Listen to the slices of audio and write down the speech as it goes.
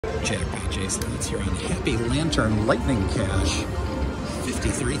JackpotJSlots here on Happy Lantern Lightning Cash.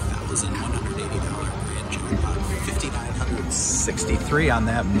 $53,180 grand jackpot. $5,963 on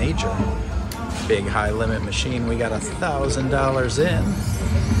that major. Big high limit machine. We got $1,000 in.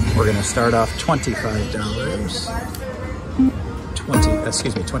 We're gonna start off $25. 25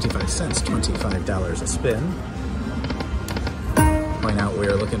 cents, $25 a spin. Point out we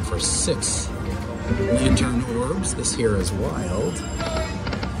are looking for 6 lantern orbs. This here is wild.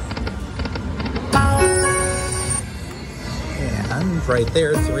 And right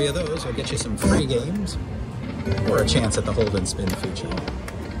there, 3 of those will get you some free games or a chance at the hold and spin feature.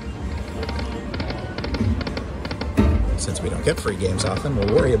 Since we don't get free games often,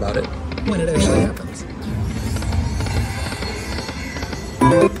 we'll worry about it when it actually happens.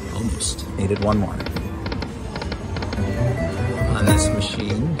 Almost. Needed one more. On this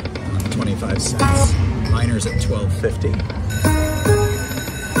machine, 25 cents. Miner's at $12.50.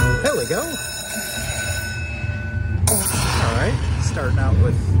 There we go. All right, starting out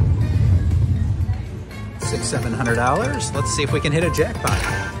with $600–700. Let's see if we can hit a jackpot.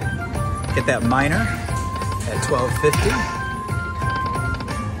 Get that miner at $12.50.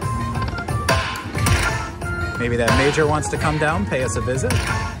 Maybe that major wants to come down, pay us a visit.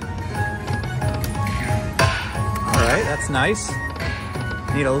 All right, that's nice.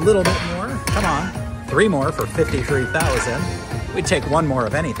 Need a little bit more. Come on. 3 more for $53,000. We'd take 1 more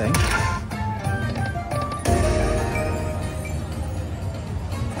of anything.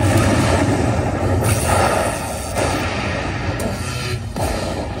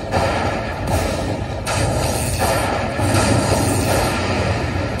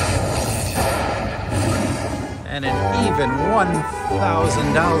 And an even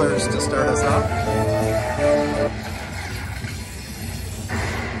 $1,000 to start us off.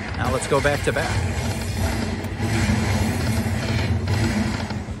 Now let's go back to back.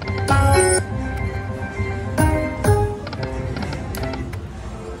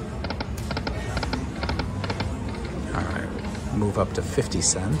 All right, move up to 50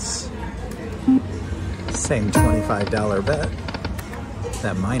 cents. Same $25 bet.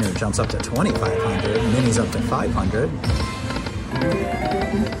 That miner jumps up to $2,500, mini's up to $500.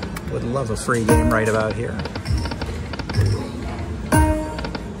 Would love a free game right about here.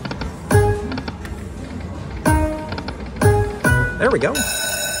 There we go.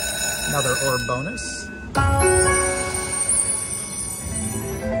 Another orb bonus.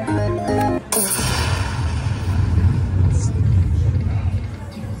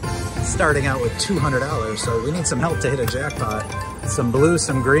 Starting out with $200, so we need some help to hit a jackpot. Some blue,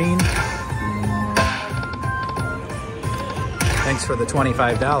 some green. Thanks for the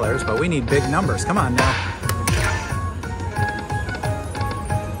 $25, but we need big numbers. Come on now.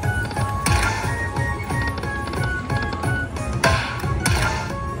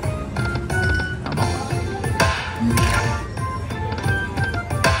 Come on.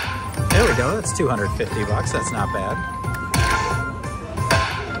 There we go, that's $250. That's not bad.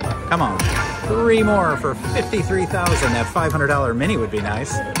 Come on. 3 more for $53,000. That $500 mini would be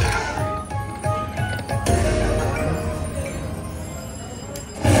nice. All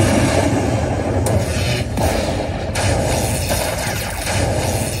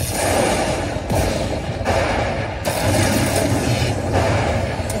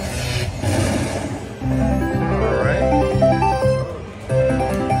right.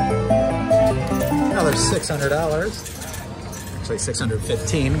 Another $600. Actually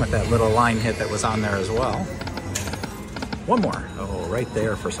 $615 with that little line hit that was on there as well. 1 more. Oh, right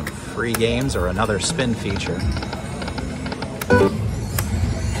there for some free games or another spin feature.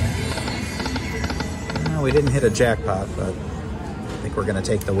 No, we didn't hit a jackpot, but I think we're going to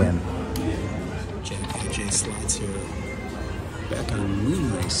take the win. JackpotJSlots here. Back on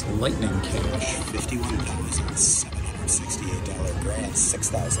Moonrace Lightning Cash. $51,768 grand.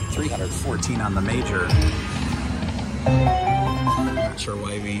 $6,314 on the major. Not sure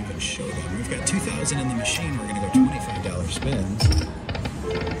why we even show them. We've got 2,000 in the machine. We're going to go $25 spins.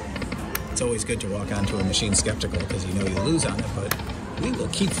 It's always good to walk onto a machine skeptical because you know you lose on it, but we will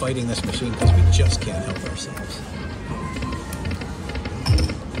keep fighting this machine because we just can't help ourselves.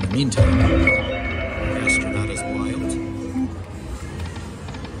 In the meantime, Astronaut is wild.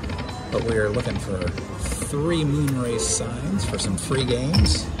 But we are looking for 3 Moonrace signs for some free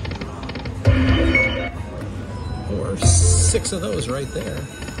games. Or 6 of those right there.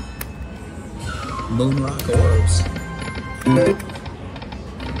 Moonrock orbs.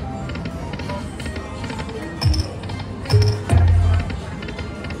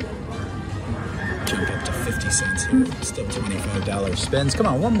 Jump up to 50 cents here. Still $25 spins. Come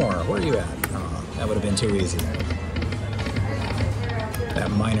on, 1 more. Where are you at? Oh, that would have been too easy. That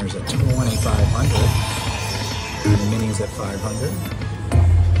That miner's at 2,500. And the mini's at 500.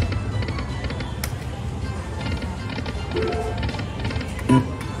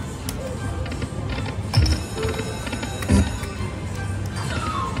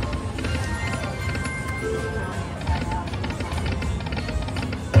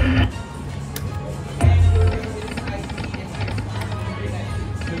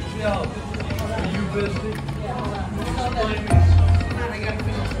 Michelle, are you busy?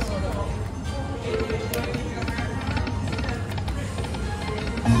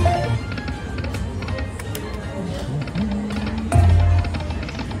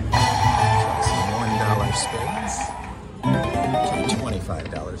 Spins.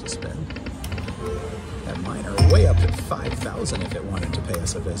 $25 a spin. That miner way up at 5,000 if it wanted to pay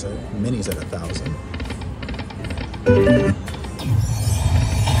us a visit. Mini's at 1,000.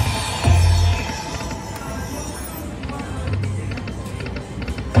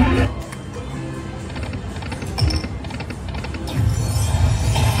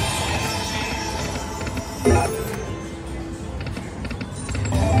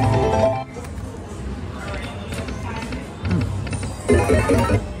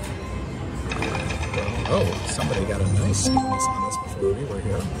 Oh, somebody got a nice sweetness on this before we were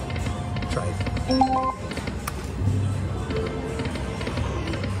here. Try it.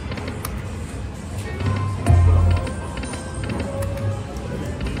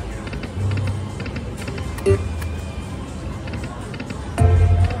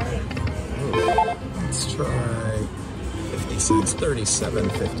 Let's try 50 cents,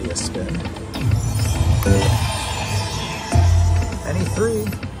 $37.50 a spin. Any three.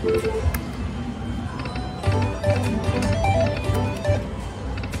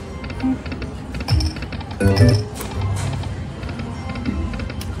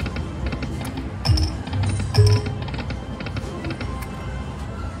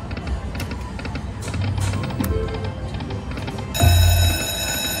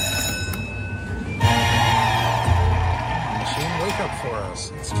 Machine, wake up for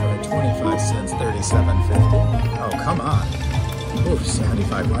us. Let's try 25 cents, $37.50. Oh, come on. Ooh,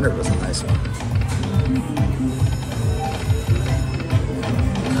 7,500 was a nice one.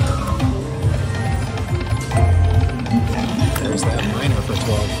 There's that miner for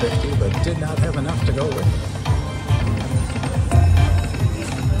 $12.50, but did not have enough to go with it.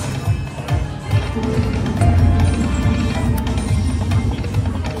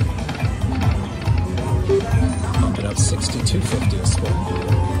 Pump it up $62.50 a spin.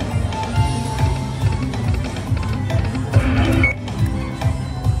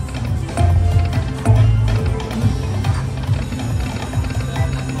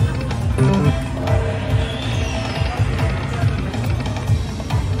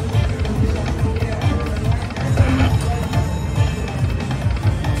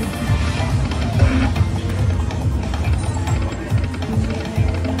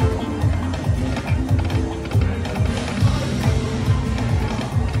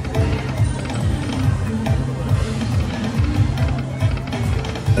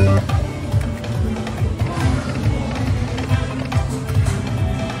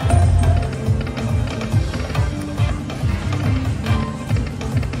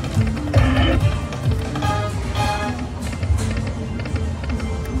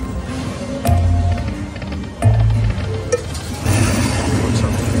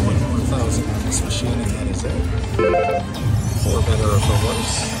 For better or for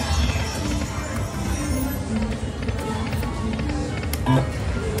worse.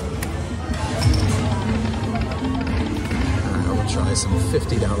 We'll try some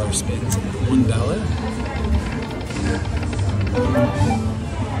 $50 spins at $1.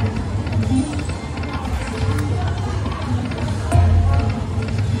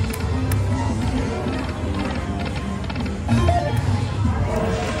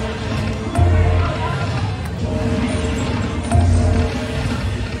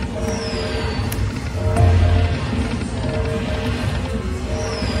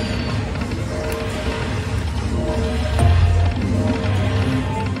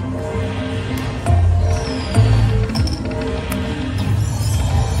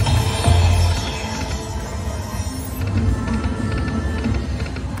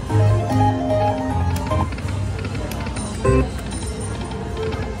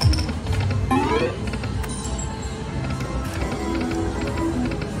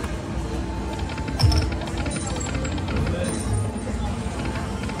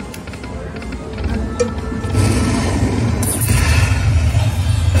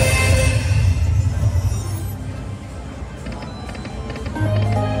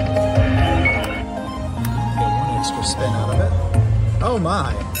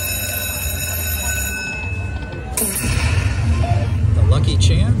 The lucky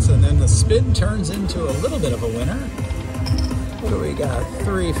chance, and then the spin turns into a little bit of a winner. What do we got?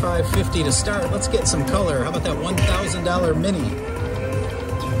 3,550 to start. Let's get some color. How about that $1,000 mini?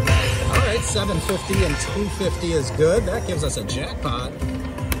 All right, 750 and 250 is good. That gives us a jackpot.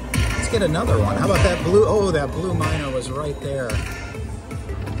 Let's get another one. How about that blue? Oh, that blue minor was right there.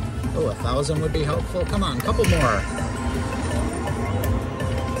 Oh, 1,000 would be helpful. Come on, a couple more.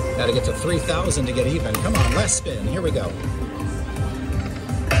 Got to get to 3,000 to get even. Come on, last spin. Here we go.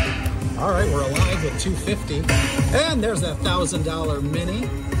 All right, we're alive with 250. And there's that $1,000 mini.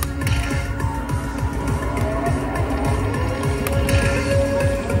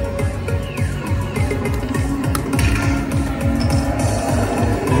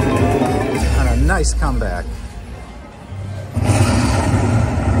 And a nice comeback.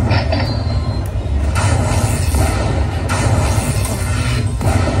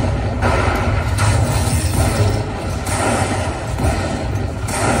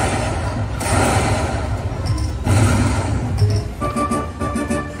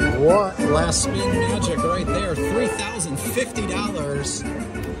 What last spin magic right there.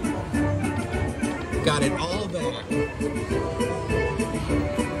 $3,050. Got it all back.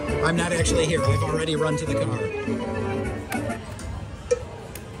 I'm not actually here. I've already run to the car.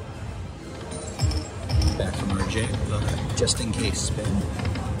 Back from our just in case spin.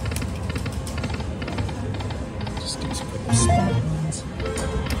 Just do some quick spins.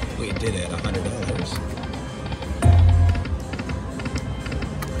 We did it, $100.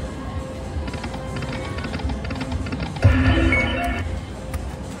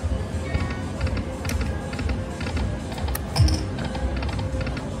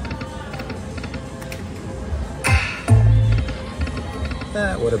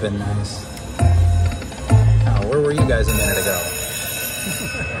 That would have been nice. Oh, where were you guys a minute ago?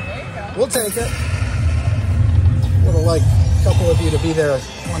 We'll take it. Would have liked a couple of you to be there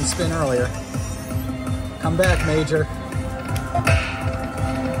one spin earlier. Come back, Major.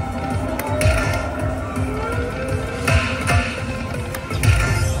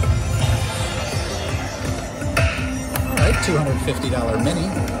 All right, $250 mini.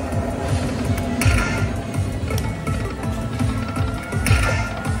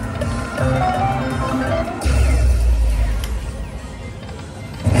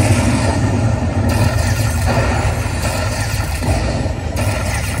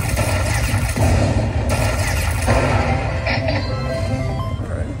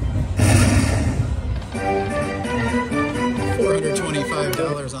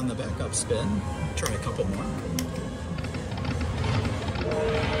 $425 on the backup spin. Try a couple more.